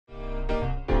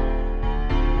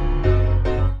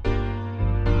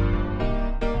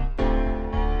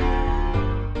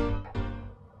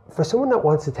for someone that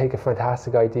wants to take a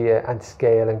fantastic idea and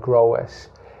scale and grow it,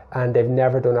 and they've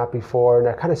never done that before, and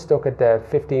they're kind of stuck at the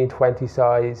 15, 20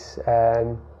 size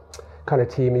kind of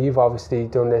team, and you've obviously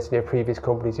done this in your previous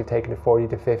companies, you've taken it 40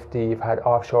 to 50, you've had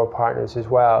offshore partners as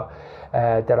well,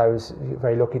 that I was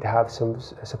very lucky to have some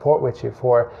support with you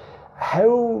for.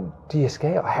 How do you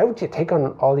scale? How do you take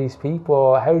on all these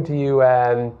people? How do you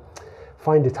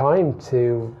find the time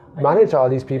to manage all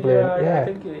these people? I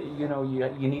think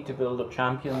you need to build up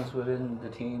champions within the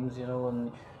teams,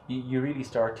 and you really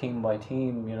start team by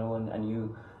team, and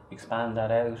you expand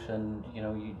that out, and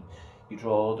you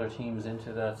draw other teams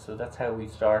into that. So that's how we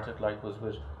started, was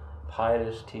with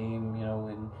pilot team,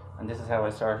 and this is how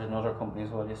I started in other companies.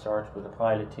 Well, you start with a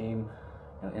pilot team,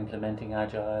 implementing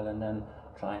agile, and then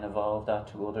try and evolve that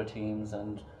to other teams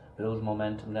and build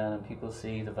momentum then, and people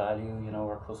see the value.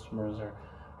 Our customers are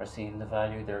seeing the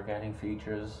value. They're getting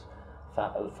features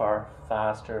far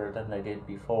faster than they did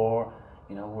before.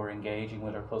 We're engaging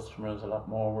with our customers a lot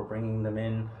more. We're bringing them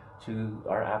in to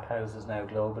our app houses now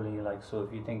globally. So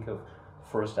if you think of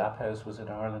first app house was in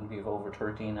Ireland, we have over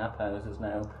 13 app houses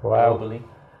now. Wow. Globally.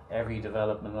 Every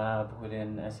development lab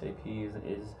within SAP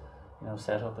is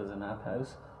set up as an app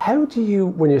house. How do you,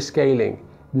 when you're scaling,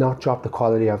 not drop the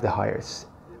quality of the hires?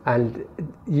 And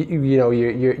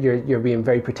you're being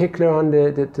very particular on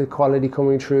the quality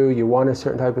coming through. You want a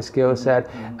certain type of skill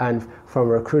set, and from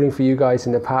recruiting for you guys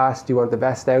in the past, you want the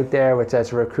best out there, which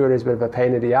as a recruiter is a bit of a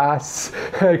pain in the ass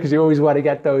because you always want to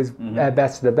get those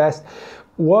best of the best.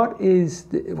 What's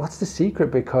the secret?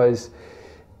 Because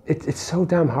it's so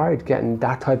damn hard getting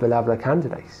that type of level of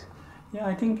candidates. Yeah,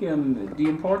 I think the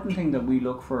important thing that we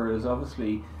look for is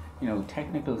obviously,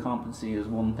 technical competency is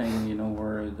one thing,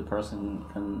 where the person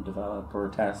can develop or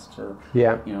test or,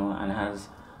 and has,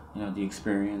 the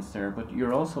experience there. But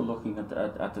you're also looking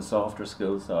at the softer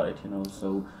skill side,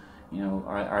 so,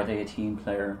 are they a team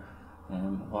player?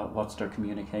 What's their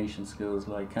communication skills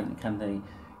like? Can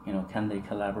they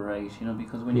collaborate?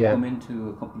 Because when you come into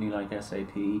a company like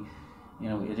SAP,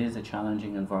 it is a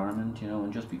challenging environment,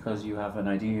 and just because you have an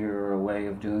idea or a way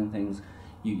of doing things,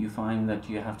 you find that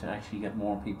you have to actually get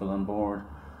more people on board.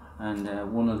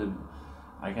 And one of the,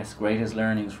 I guess, greatest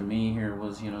learnings for me here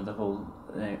was, the whole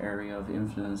area of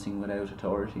influencing without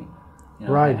authority.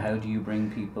 Right. How do you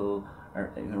bring people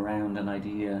around an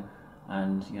idea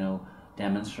and,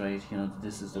 demonstrate,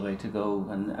 this is the way to go.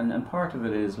 And part of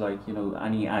it is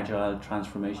any agile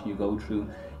transformation you go through,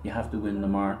 you have to win the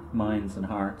minds and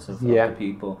hearts of the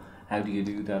people. How do you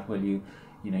do that? Well, you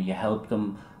help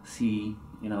them see,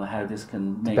 how this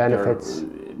can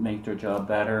make their job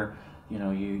better.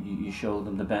 You show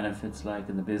them the benefits, like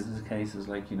in the business cases,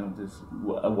 there's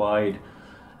a wide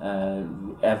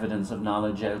evidence of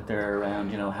knowledge out there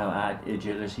around, how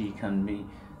agility can be,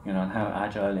 and how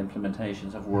agile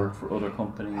implementations have worked for other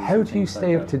companies. How do you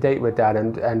stay up to date with that,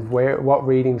 and what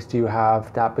readings do you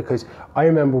have that? Because I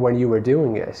remember when you were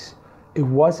doing it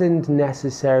wasn't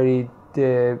necessarily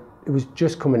it was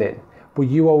just coming in, but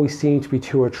you always seemed to be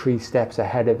 2 or 3 steps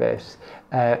ahead of it.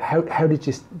 How did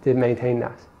you maintain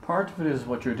that? Part of it is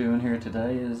what you're doing here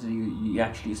today is you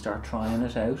actually start trying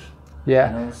it out.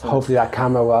 Yeah, so hopefully that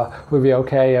camera will be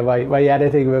okay, and my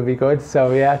editing will be good.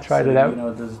 So tried it out.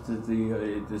 There's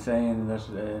the saying that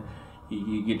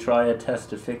you try a test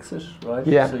to fix it, right?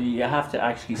 Yeah. So you have to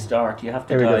actually start. You have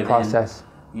to dive process.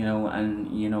 In. And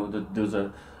there's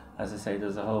a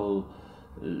whole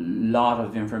lot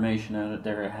of information out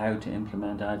there how to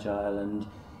implement agile, and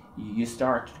you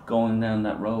start going down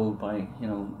that road by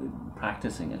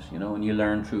practicing it, and you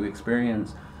learn through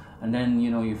experience. And then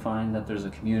you find that there's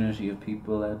a community of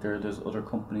people out there. There's other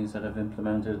companies that have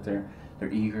implemented. They're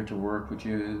eager to work with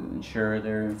you and share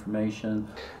their information.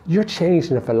 You're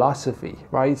changing the philosophy,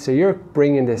 right? So you're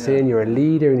bringing this in. You're a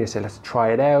leader, and you say, let's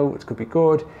try it out. It could be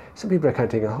good. Some people are kind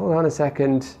of thinking, hold on a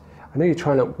second. I know you're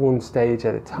trying at one stage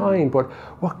at a time, but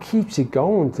what keeps you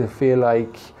going to feel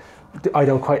like I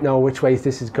don't quite know which way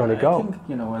this is going to go? I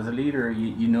think as a leader,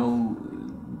 you know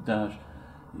that.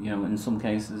 In some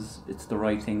cases, it's the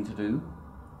right thing to do.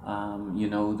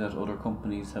 That other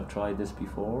companies have tried this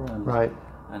before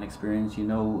and experienced.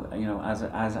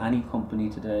 As any company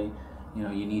today,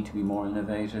 you need to be more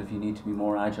innovative. You need to be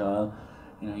more agile.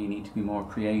 You need to be more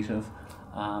creative.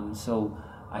 So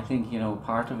I think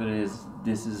part of it is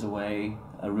this is a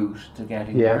route to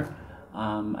getting there.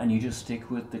 And you just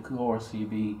stick with the course. You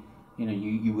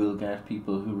will get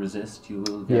people who resist. You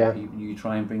will get people. You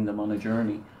try and bring them on a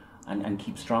journey. And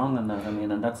keep strong on that.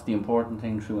 And that's the important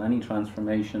thing through any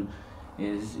transformation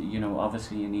is,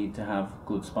 obviously you need to have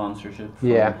good sponsorship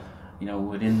from,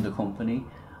 within the company.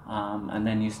 And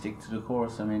then you stick to the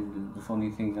course. The funny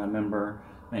thing, I remember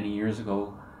many years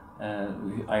ago,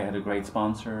 I had a great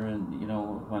sponsor, and you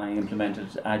know, when I implemented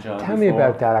Agile. Tell me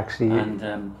about that actually.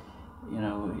 And you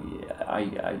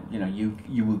know,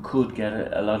 you could get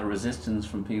a lot of resistance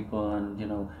from people, and you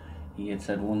know, he had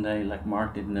said one day, like,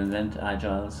 Mark didn't invent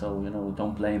Agile, so you know,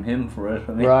 don't blame him for it.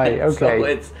 I mean, right.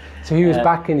 Okay. So he was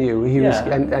backing you. He was,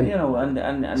 and you know,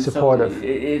 and supportive. So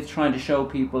it's trying to show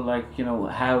people, like, you know,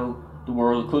 how the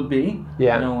world could be.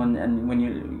 Yeah. You know, and when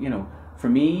you know, for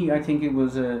me, I think it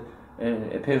was a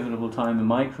pivotal time in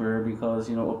my career, because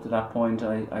you know, up to that point,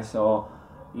 I saw,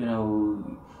 you know,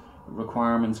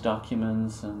 requirements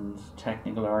documents and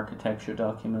technical architecture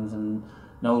documents, and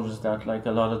noticed that, like,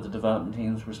 a lot of the development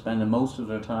teams were spending most of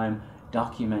their time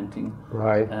documenting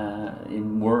right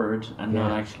in Word and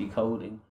not actually coding.